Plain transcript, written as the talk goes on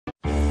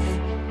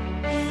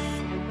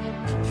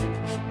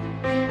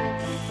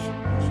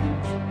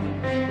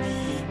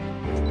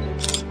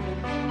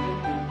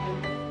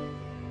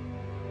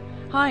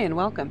Hi and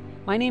welcome.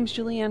 My name's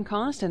Julianne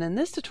Cost, and in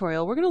this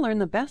tutorial we're going to learn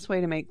the best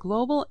way to make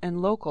global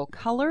and local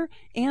color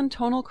and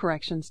tonal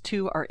corrections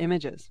to our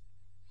images.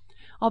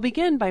 I'll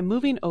begin by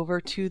moving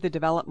over to the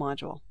Develop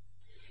module.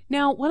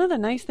 Now, one of the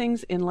nice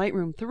things in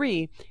Lightroom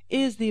 3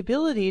 is the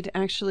ability to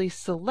actually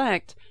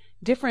select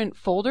different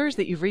folders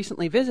that you've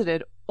recently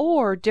visited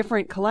or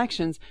different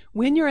collections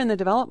when you're in the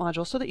Develop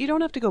module so that you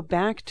don't have to go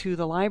back to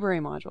the Library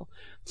module.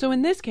 So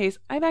in this case,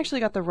 I've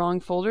actually got the wrong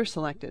folder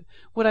selected.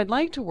 What I'd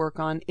like to work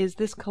on is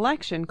this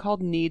collection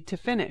called Need to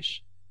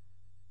Finish.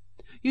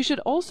 You should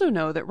also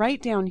know that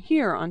right down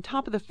here on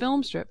top of the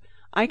film strip,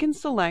 I can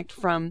select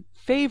from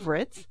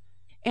Favorites,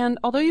 and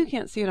although you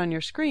can't see it on your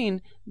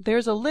screen,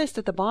 there's a list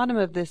at the bottom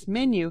of this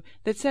menu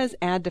that says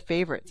Add to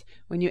Favorites.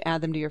 When you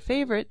add them to your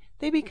favorite,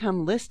 they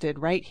become listed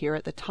right here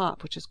at the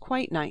top, which is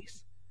quite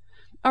nice.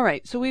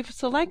 Alright, so we've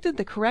selected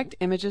the correct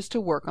images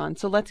to work on,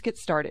 so let's get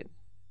started.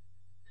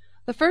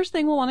 The first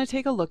thing we'll want to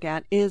take a look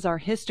at is our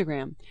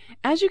histogram.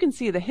 As you can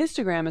see, the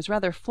histogram is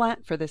rather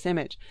flat for this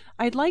image.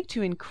 I'd like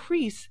to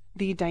increase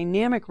the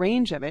dynamic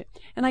range of it,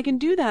 and I can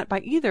do that by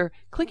either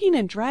clicking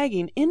and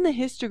dragging in the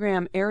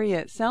histogram area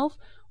itself,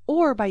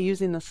 or by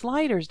using the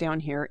sliders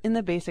down here in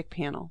the basic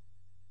panel.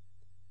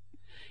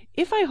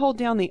 If I hold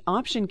down the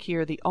Option key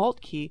or the Alt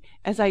key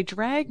as I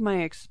drag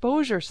my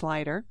exposure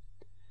slider,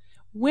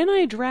 when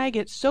I drag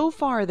it so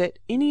far that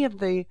any of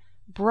the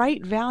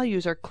bright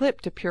values are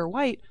clipped to pure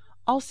white,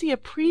 I'll see a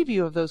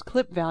preview of those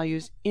clip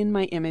values in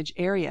my image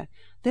area.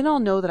 Then I'll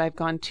know that I've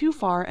gone too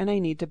far and I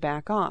need to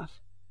back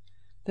off.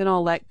 Then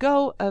I'll let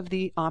go of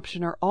the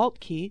Option or Alt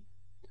key,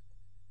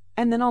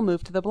 and then I'll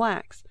move to the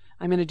blacks.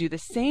 I'm going to do the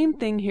same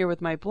thing here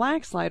with my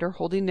black slider,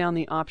 holding down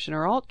the Option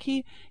or Alt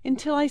key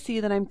until I see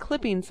that I'm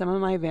clipping some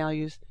of my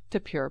values to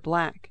pure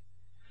black.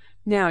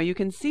 Now you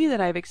can see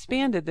that I've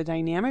expanded the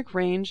dynamic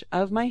range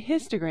of my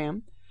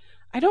histogram.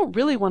 I don't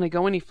really want to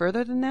go any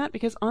further than that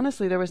because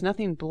honestly there was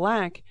nothing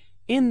black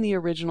in the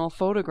original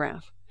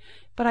photograph.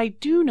 But I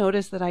do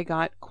notice that I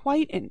got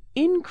quite an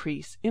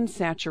increase in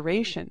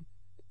saturation.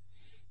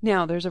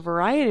 Now there's a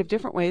variety of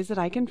different ways that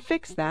I can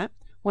fix that.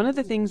 One of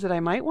the things that I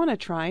might want to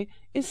try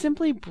is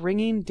simply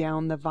bringing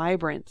down the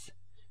vibrance.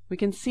 We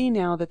can see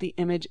now that the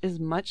image is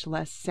much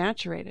less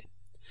saturated.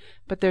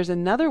 But there's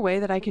another way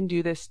that I can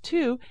do this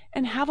too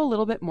and have a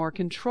little bit more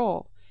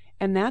control,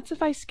 and that's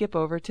if I skip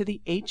over to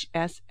the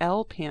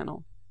HSL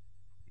panel.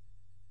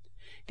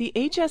 The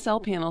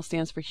HSL panel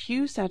stands for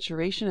Hue,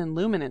 Saturation, and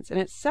Luminance, and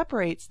it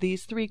separates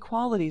these three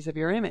qualities of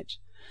your image.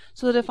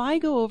 So that if I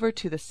go over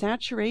to the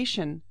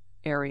Saturation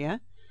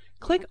area,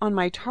 click on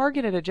my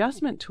Targeted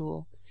Adjustment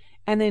tool,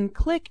 and then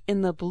click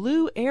in the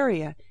blue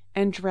area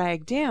and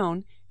drag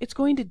down, it's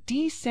going to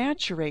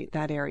desaturate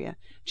that area,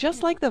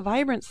 just like the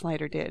Vibrance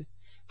slider did.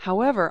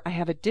 However, I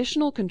have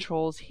additional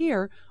controls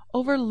here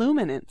over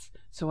luminance.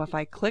 So if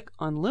I click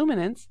on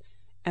luminance,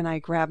 and I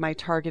grab my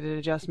Targeted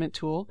Adjustment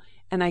tool,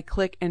 and I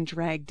click and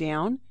drag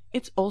down,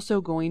 it's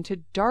also going to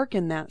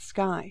darken that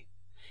sky.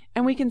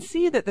 And we can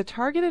see that the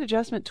Targeted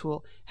Adjustment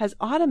tool has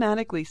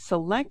automatically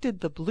selected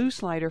the blue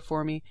slider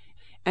for me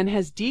and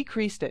has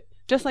decreased it.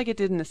 Just like it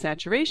did in the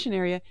saturation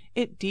area,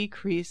 it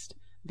decreased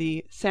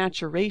the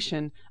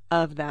saturation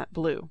of that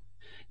blue.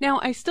 Now,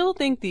 I still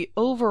think the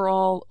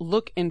overall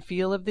look and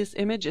feel of this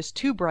image is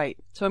too bright,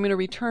 so I'm going to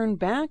return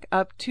back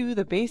up to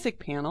the basic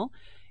panel,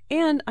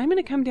 and I'm going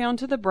to come down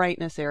to the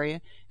brightness area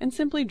and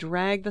simply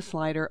drag the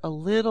slider a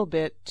little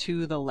bit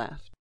to the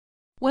left.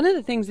 One of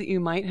the things that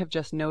you might have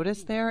just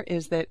noticed there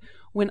is that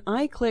when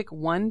I click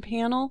one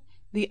panel,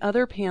 the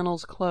other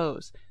panels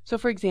close. So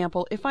for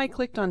example, if I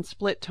clicked on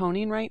split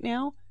toning right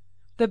now,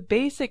 the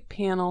basic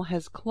panel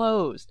has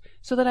closed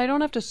so that I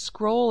don't have to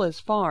scroll as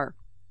far.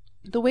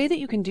 The way that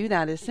you can do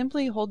that is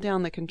simply hold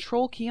down the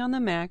Control key on the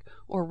Mac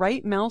or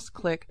right mouse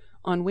click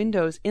on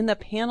Windows in the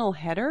panel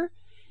header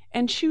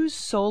and choose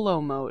Solo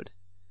mode.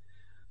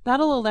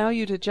 That'll allow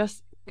you to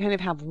just kind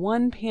of have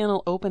one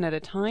panel open at a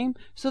time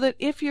so that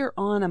if you're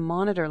on a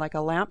monitor like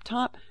a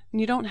laptop and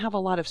you don't have a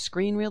lot of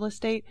screen real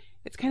estate,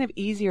 it's kind of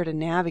easier to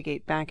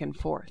navigate back and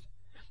forth.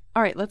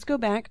 Alright, let's go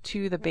back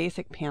to the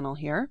basic panel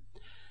here.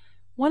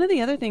 One of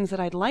the other things that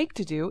I'd like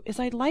to do is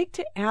I'd like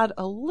to add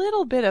a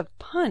little bit of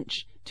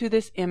punch to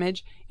this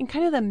image in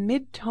kind of the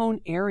mid-tone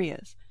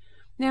areas.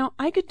 Now,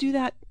 I could do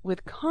that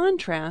with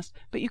contrast,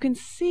 but you can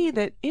see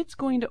that it's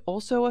going to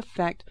also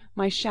affect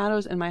my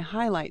shadows and my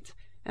highlights.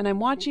 And I'm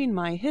watching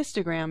my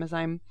histogram as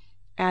I'm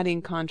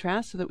adding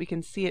contrast so that we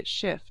can see it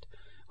shift.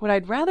 What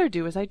I'd rather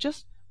do is I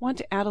just want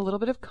to add a little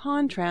bit of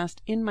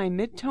contrast in my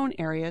mid-tone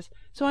areas,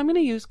 so I'm going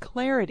to use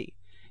clarity.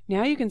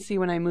 Now you can see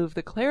when I move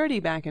the clarity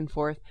back and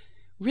forth,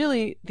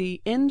 really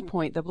the end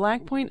point, the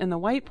black point and the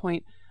white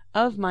point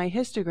of my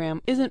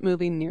histogram isn't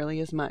moving nearly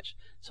as much.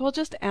 So I'll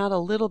just add a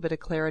little bit of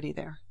clarity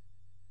there.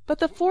 But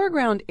the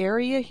foreground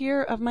area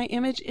here of my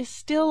image is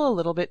still a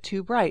little bit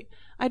too bright.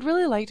 I'd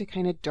really like to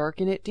kind of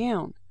darken it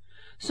down.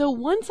 So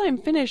once I'm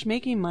finished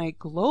making my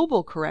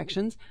global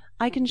corrections,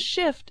 I can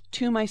shift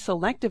to my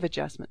selective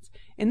adjustments.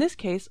 In this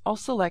case, I'll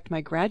select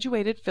my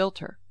graduated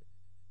filter.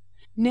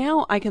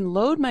 Now I can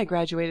load my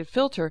graduated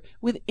filter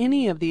with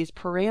any of these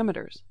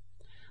parameters.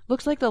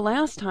 Looks like the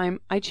last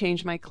time I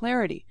changed my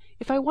clarity.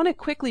 If I want to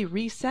quickly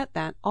reset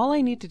that, all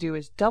I need to do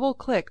is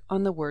double-click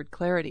on the word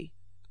clarity.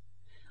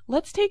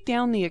 Let's take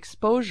down the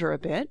exposure a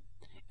bit,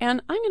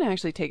 and I'm going to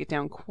actually take it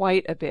down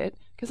quite a bit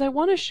because I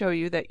want to show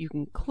you that you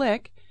can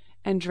click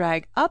and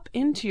drag up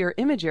into your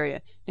image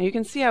area. Now you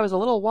can see I was a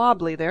little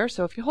wobbly there,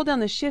 so if you hold down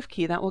the Shift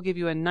key, that will give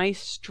you a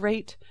nice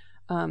straight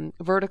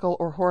vertical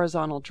or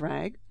horizontal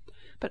drag.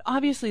 But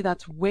obviously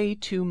that's way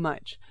too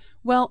much.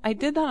 Well, I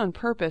did that on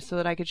purpose so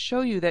that I could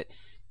show you that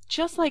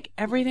just like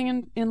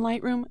everything in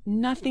Lightroom,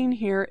 nothing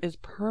here is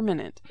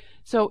permanent.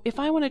 So if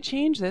I want to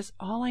change this,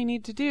 all I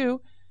need to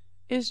do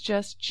is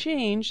just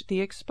change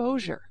the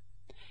exposure.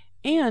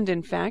 And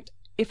in fact,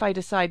 if I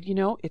decide,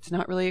 it's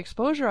not really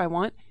exposure I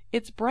want,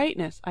 it's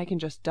brightness, I can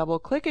just double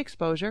click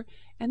exposure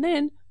and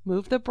then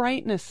move the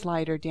brightness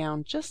slider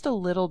down just a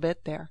little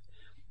bit there.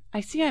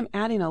 I see I'm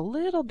adding a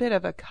little bit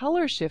of a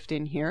color shift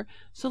in here,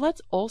 so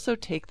let's also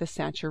take the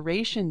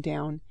saturation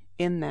down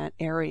in that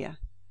area.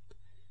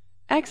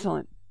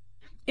 Excellent.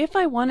 If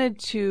I wanted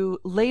to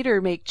later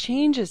make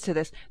changes to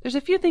this, there's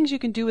a few things you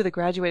can do with a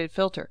graduated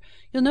filter.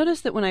 You'll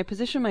notice that when I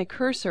position my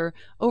cursor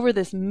over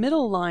this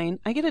middle line,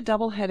 I get a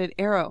double-headed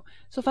arrow.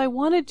 So if I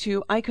wanted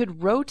to, I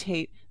could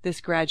rotate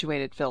this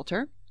graduated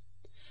filter.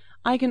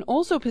 I can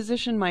also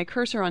position my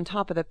cursor on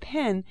top of the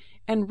pen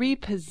and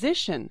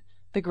reposition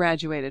the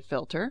graduated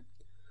filter.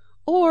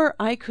 Or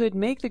I could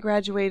make the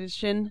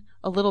graduation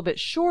a little bit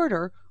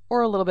shorter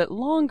or a little bit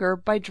longer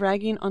by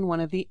dragging on one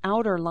of the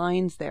outer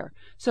lines there.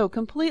 So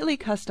completely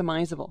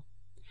customizable.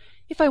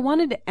 If I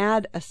wanted to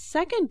add a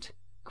second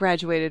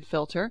graduated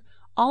filter,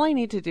 all I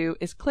need to do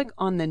is click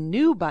on the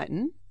New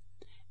button,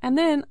 and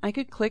then I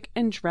could click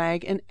and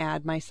drag and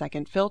add my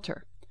second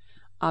filter.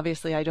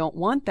 Obviously I don't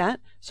want that,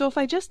 so if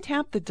I just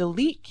tap the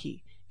Delete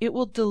key, it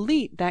will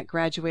delete that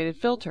graduated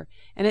filter.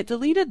 And it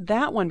deleted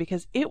that one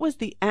because it was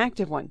the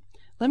active one.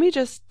 Let me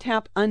just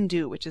tap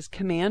Undo, which is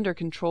Command or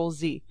Control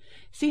Z.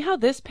 See how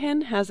this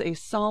pen has a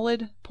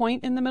solid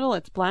point in the middle?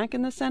 It's black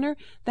in the center.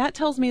 That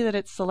tells me that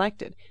it's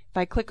selected. If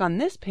I click on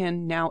this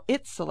pen, now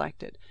it's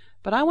selected.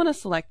 But I want to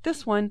select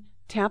this one,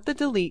 tap the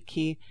Delete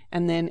key,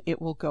 and then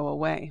it will go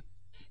away.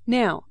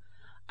 Now,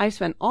 I've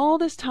spent all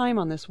this time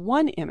on this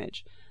one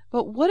image,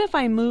 but what if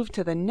I move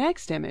to the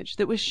next image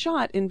that was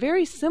shot in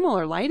very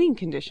similar lighting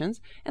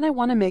conditions, and I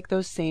want to make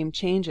those same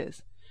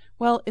changes?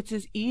 Well, it's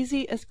as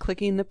easy as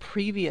clicking the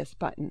previous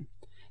button.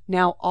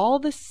 Now all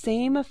the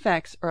same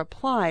effects are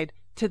applied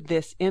to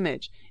this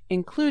image,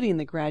 including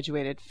the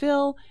graduated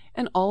fill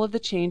and all of the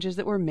changes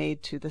that were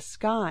made to the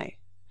sky.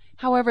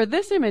 However,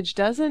 this image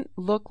doesn't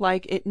look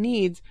like it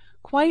needs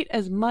quite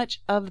as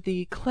much of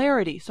the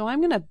clarity, so I'm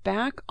going to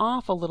back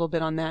off a little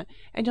bit on that,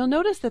 and you'll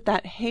notice that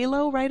that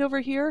halo right over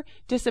here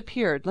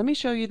disappeared. Let me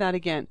show you that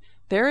again.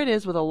 There it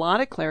is with a lot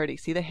of clarity.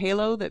 See the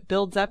halo that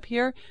builds up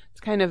here? It's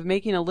kind of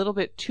making a little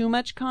bit too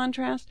much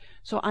contrast,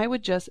 so I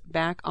would just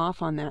back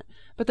off on that.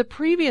 But the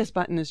previous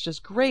button is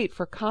just great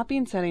for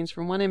copying settings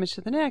from one image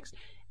to the next,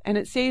 and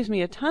it saves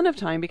me a ton of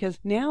time because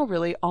now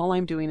really all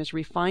I'm doing is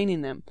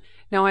refining them.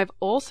 Now I've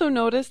also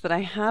noticed that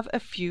I have a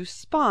few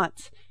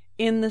spots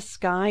in the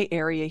sky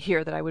area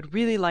here that I would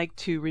really like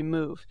to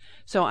remove.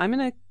 So I'm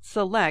going to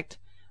select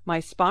my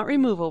spot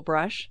removal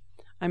brush.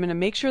 I'm going to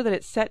make sure that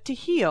it's set to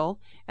heal,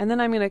 and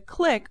then I'm going to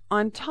click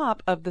on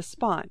top of the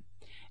spot.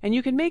 And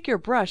you can make your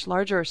brush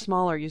larger or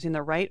smaller using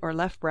the right or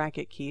left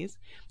bracket keys.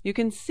 You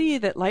can see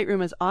that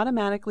Lightroom has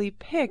automatically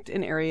picked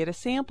an area to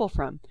sample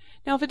from.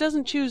 Now if it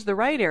doesn't choose the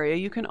right area,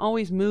 you can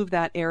always move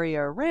that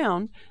area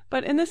around,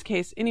 but in this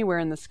case anywhere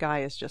in the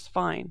sky is just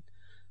fine.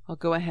 I'll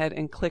go ahead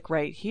and click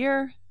right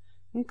here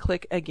and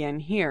click again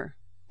here.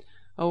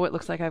 Oh, it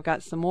looks like I've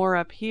got some more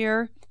up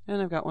here,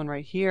 and I've got one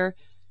right here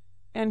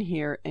and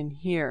here and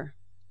here.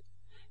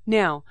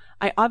 Now,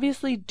 I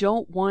obviously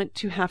don't want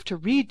to have to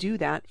redo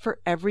that for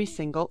every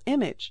single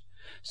image.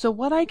 So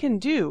what I can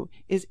do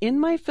is in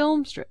my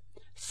film strip,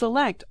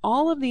 select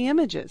all of the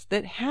images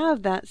that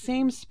have that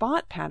same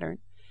spot pattern,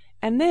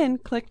 and then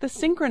click the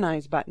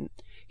Synchronize button.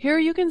 Here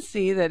you can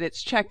see that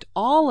it's checked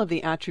all of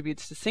the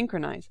attributes to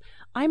synchronize.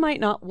 I might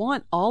not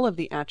want all of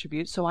the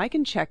attributes, so I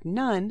can check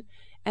None,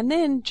 and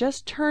then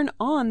just turn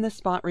on the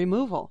spot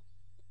removal.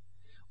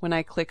 When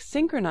I click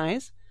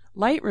Synchronize,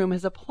 Lightroom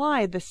has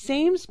applied the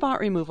same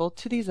spot removal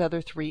to these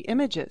other three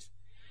images.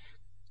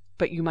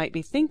 But you might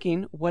be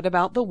thinking, what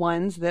about the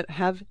ones that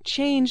have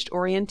changed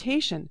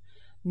orientation?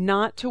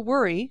 Not to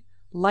worry,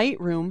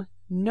 Lightroom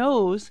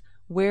knows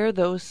where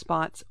those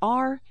spots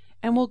are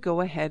and will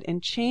go ahead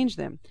and change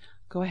them.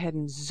 Go ahead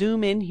and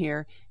zoom in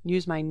here and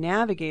use my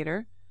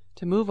navigator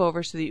to move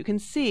over so that you can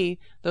see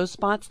those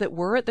spots that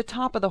were at the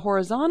top of the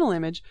horizontal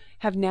image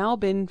have now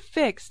been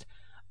fixed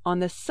on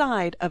the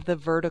side of the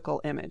vertical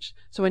image.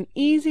 So an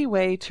easy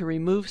way to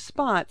remove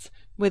spots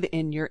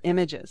within your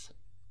images.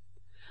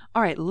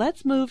 All right,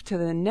 let's move to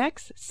the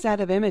next set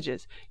of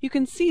images. You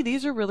can see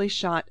these are really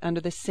shot under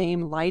the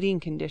same lighting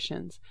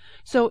conditions.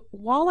 So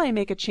while I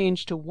make a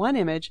change to one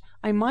image,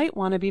 I might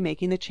want to be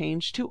making the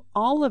change to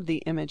all of the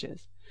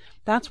images.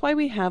 That's why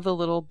we have the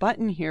little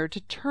button here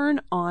to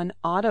turn on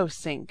auto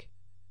sync.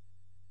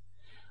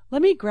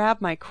 Let me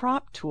grab my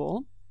crop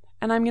tool,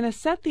 and I'm going to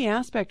set the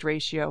aspect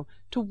ratio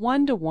to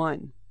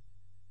 1:1.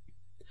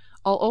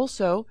 I'll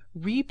also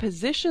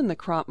reposition the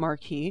crop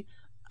marquee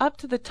up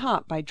to the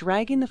top by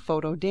dragging the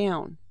photo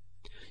down.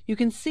 You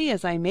can see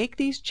as I make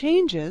these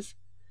changes,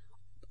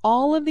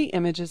 all of the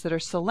images that are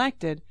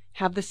selected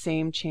have the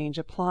same change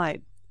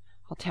applied.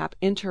 I'll tap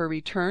Enter or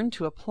Return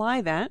to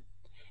apply that,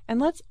 and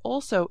let's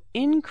also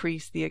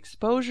increase the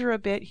exposure a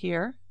bit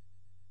here,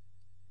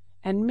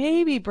 and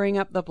maybe bring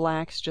up the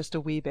blacks just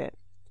a wee bit.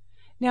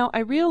 Now I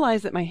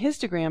realize that my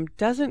histogram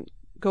doesn't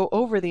go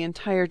over the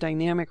entire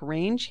dynamic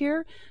range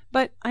here,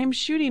 but I'm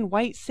shooting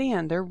white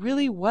sand. There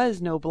really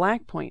was no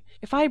black point.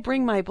 If I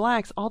bring my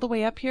blacks all the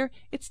way up here,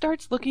 it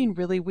starts looking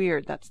really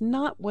weird. That's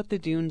not what the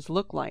dunes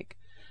look like.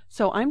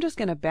 So I'm just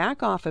going to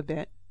back off a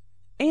bit,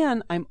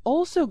 and I'm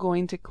also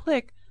going to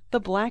click the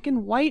black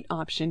and white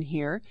option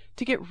here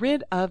to get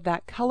rid of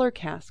that color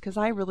cast because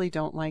I really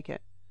don't like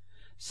it.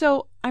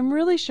 So I'm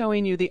really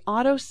showing you the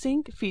auto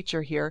sync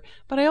feature here,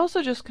 but I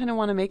also just kind of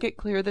want to make it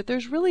clear that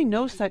there's really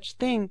no such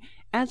thing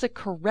as a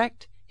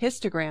correct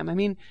histogram. I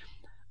mean,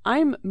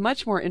 I'm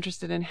much more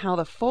interested in how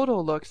the photo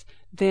looks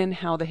than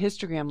how the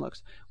histogram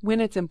looks.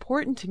 When it's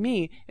important to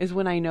me is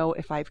when I know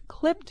if I've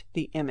clipped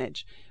the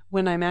image,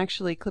 when I'm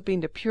actually clipping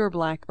to pure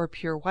black or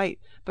pure white.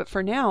 But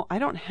for now, I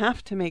don't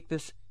have to make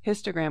this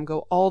histogram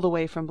go all the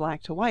way from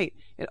black to white.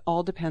 It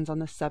all depends on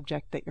the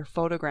subject that you're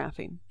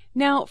photographing.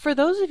 Now, for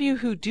those of you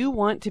who do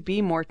want to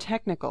be more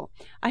technical,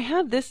 I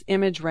have this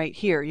image right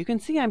here. You can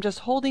see I'm just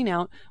holding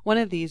out one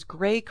of these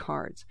gray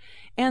cards.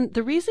 And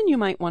the reason you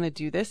might want to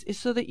do this is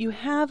so that you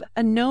have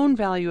a known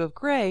value of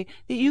gray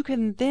that you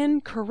can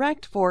then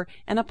correct for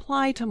and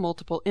apply to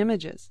multiple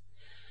images.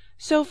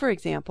 So for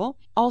example,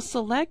 I'll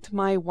select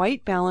my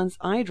white balance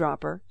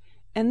eyedropper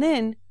and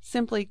then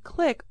simply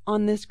click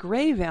on this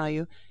gray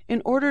value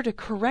in order to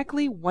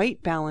correctly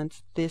white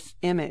balance this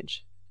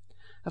image.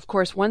 Of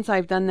course, once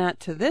I've done that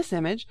to this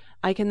image,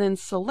 I can then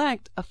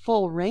select a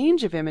full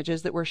range of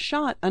images that were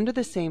shot under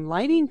the same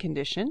lighting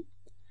condition,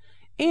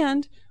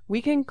 and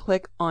we can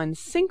click on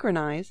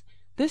Synchronize,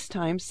 this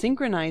time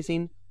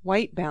synchronizing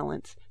white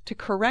balance to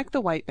correct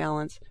the white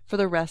balance for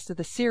the rest of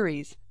the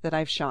series that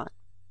I've shot.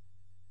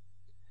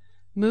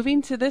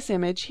 Moving to this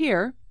image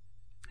here,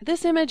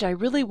 this image I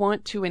really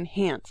want to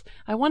enhance.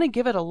 I want to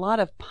give it a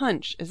lot of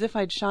punch, as if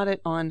I'd shot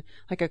it on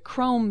like a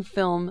chrome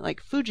film,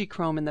 like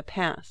Fujichrome in the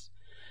past.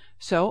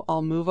 So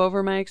I'll move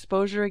over my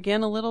exposure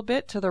again a little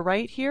bit to the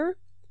right here.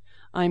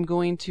 I'm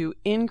going to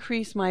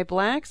increase my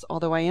blacks,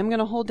 although I am going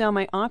to hold down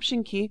my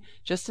Option key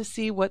just to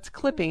see what's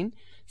clipping.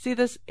 See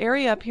this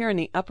area up here in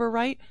the upper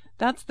right?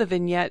 That's the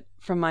vignette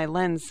from my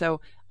lens, so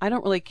I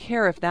don't really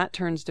care if that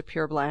turns to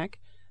pure black,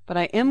 but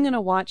I am going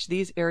to watch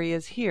these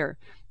areas here.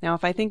 Now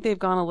if I think they've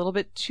gone a little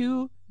bit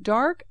too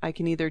dark, I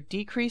can either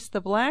decrease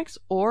the blacks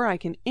or I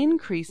can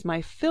increase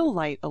my fill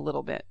light a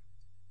little bit.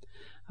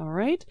 All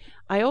right.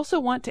 I also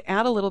want to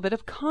add a little bit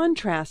of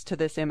contrast to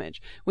this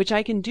image, which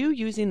I can do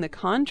using the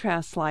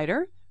contrast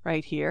slider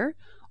right here,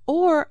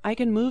 or I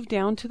can move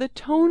down to the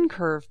tone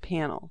curve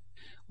panel.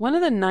 One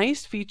of the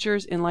nice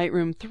features in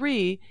Lightroom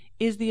 3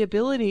 is the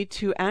ability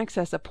to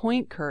access a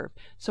point curve.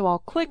 So I'll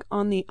click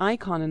on the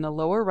icon in the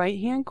lower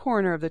right-hand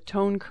corner of the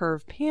tone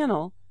curve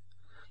panel.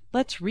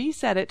 Let's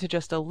reset it to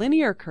just a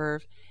linear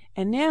curve,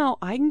 and now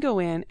I can go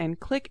in and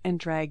click and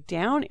drag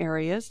down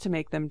areas to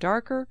make them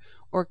darker,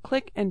 or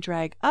click and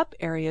drag up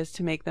areas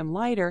to make them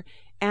lighter,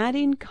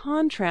 adding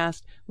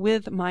contrast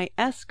with my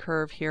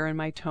S-curve here in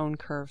my tone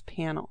curve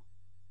panel.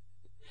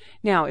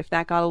 Now, if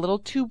that got a little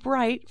too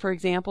bright, for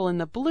example in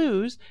the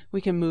blues,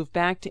 we can move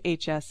back to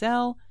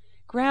HSL,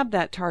 grab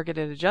that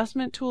targeted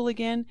adjustment tool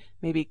again,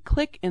 maybe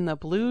click in the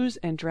blues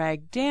and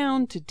drag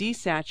down to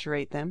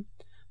desaturate them,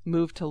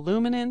 move to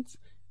luminance,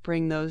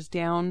 bring those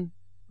down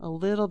a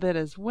little bit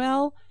as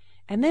well,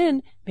 and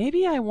then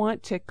maybe I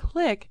want to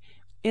click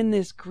in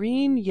this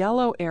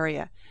green-yellow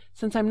area.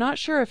 Since I'm not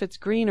sure if it's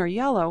green or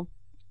yellow,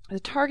 the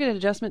targeted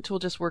adjustment tool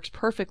just works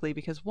perfectly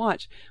because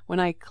watch, when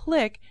I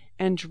click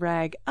and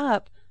drag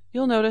up,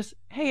 you'll notice,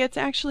 hey, it's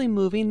actually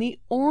moving the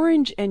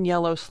orange and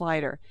yellow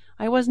slider.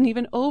 I wasn't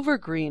even over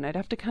green. I'd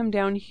have to come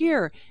down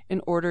here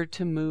in order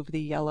to move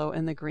the yellow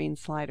and the green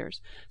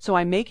sliders. So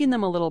I'm making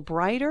them a little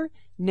brighter.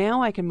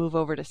 Now I can move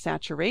over to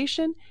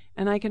saturation,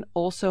 and I can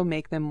also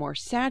make them more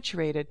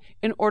saturated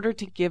in order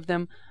to give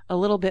them a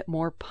little bit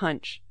more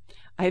punch.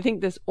 I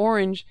think this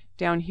orange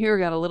down here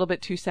got a little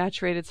bit too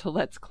saturated, so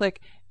let's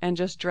click and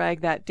just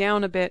drag that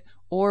down a bit,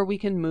 or we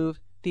can move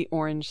the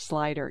orange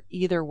slider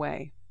either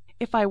way.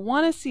 If I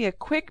want to see a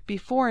quick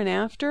before and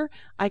after,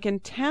 I can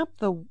tap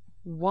the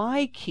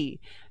Y key.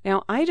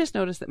 Now I just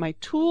noticed that my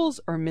tools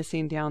are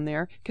missing down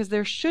there because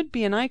there should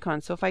be an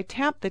icon. So if I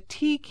tap the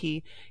T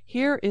key,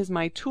 here is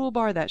my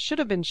toolbar that should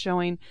have been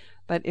showing,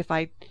 but if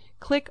I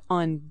click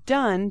on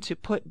Done to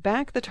put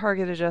back the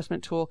target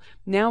adjustment tool,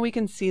 now we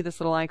can see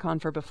this little icon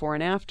for before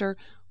and after.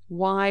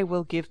 Y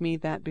will give me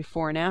that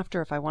before and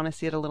after. If I want to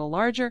see it a little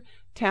larger,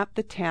 tap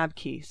the Tab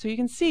key. So you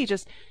can see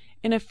just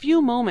in a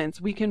few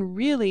moments we can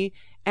really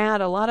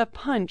add a lot of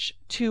punch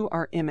to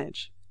our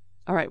image.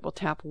 All right, we'll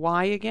tap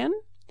Y again,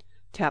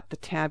 tap the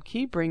Tab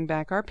key, bring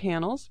back our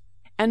panels,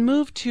 and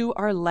move to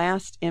our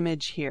last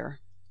image here.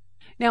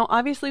 Now,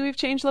 obviously we've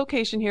changed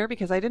location here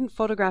because I didn't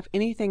photograph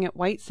anything at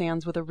White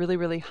Sands with a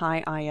really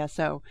high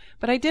ISO,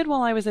 but I did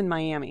while I was in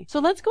Miami. So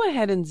let's go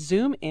ahead and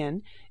zoom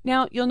in.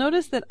 Now, you'll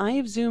notice that I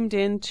have zoomed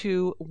in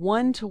to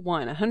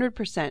 1:1,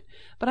 100%,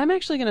 but I'm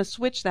actually going to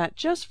switch that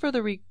just for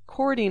the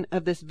recording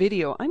of this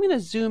video. I'm going to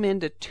zoom in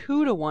to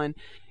 2:1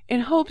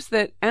 in hopes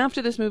that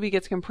after this movie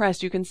gets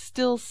compressed, you can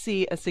still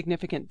see a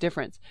significant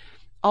difference.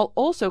 I'll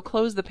also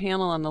close the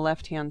panel on the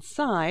left-hand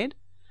side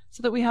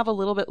so that we have a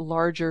little bit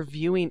larger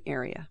viewing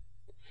area.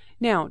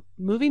 Now,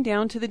 moving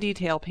down to the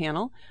detail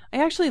panel,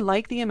 I actually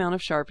like the amount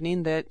of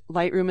sharpening that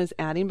Lightroom is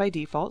adding by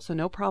default, so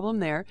no problem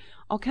there.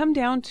 I'll come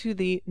down to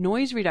the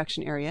noise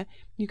reduction area.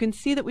 You can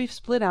see that we've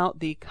split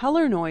out the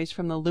color noise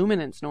from the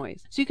luminance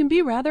noise. So you can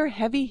be rather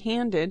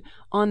heavy-handed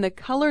on the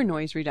color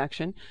noise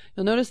reduction.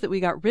 You'll notice that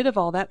we got rid of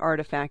all that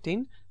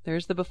artifacting.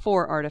 There's the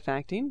before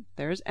artifacting,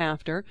 there's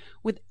after,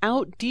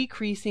 without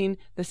decreasing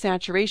the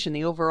saturation,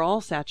 the overall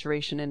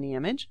saturation in the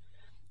image.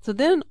 So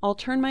then I'll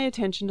turn my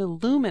attention to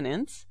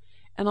luminance,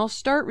 and I'll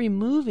start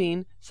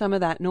removing some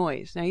of that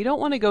noise. Now, you don't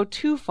want to go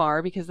too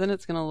far because then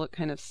it's going to look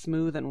kind of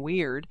smooth and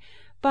weird,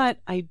 but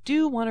I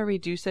do want to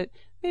reduce it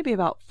maybe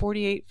about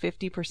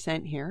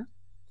 48–50% here.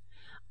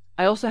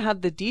 I also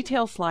have the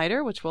detail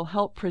slider, which will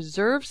help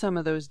preserve some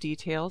of those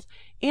details,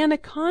 and a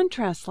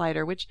contrast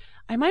slider, which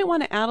I might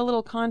want to add a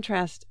little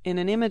contrast in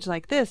an image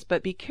like this,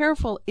 but be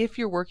careful if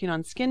you're working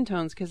on skin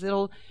tones because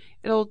it'll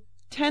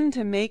tend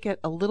to make it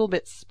a little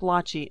bit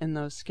splotchy in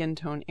those skin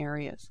tone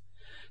areas.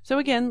 So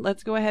again,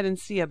 let's go ahead and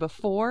see a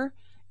before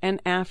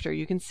and after.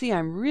 You can see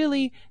I'm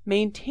really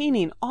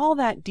maintaining all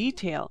that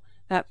detail,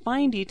 that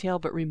fine detail,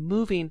 but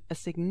removing a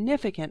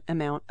significant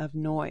amount of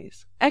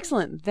noise.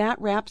 Excellent, that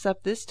wraps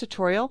up this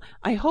tutorial.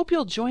 I hope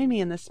you'll join me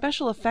in the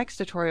special effects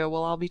tutorial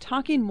where I'll be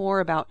talking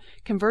more about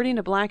converting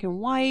to black and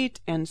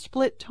white and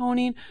split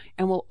toning,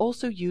 and we'll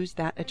also use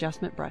that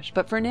adjustment brush.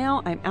 But for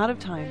now, I'm out of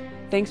time.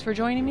 Thanks for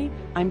joining me.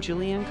 I'm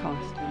Julianne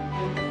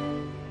Cost.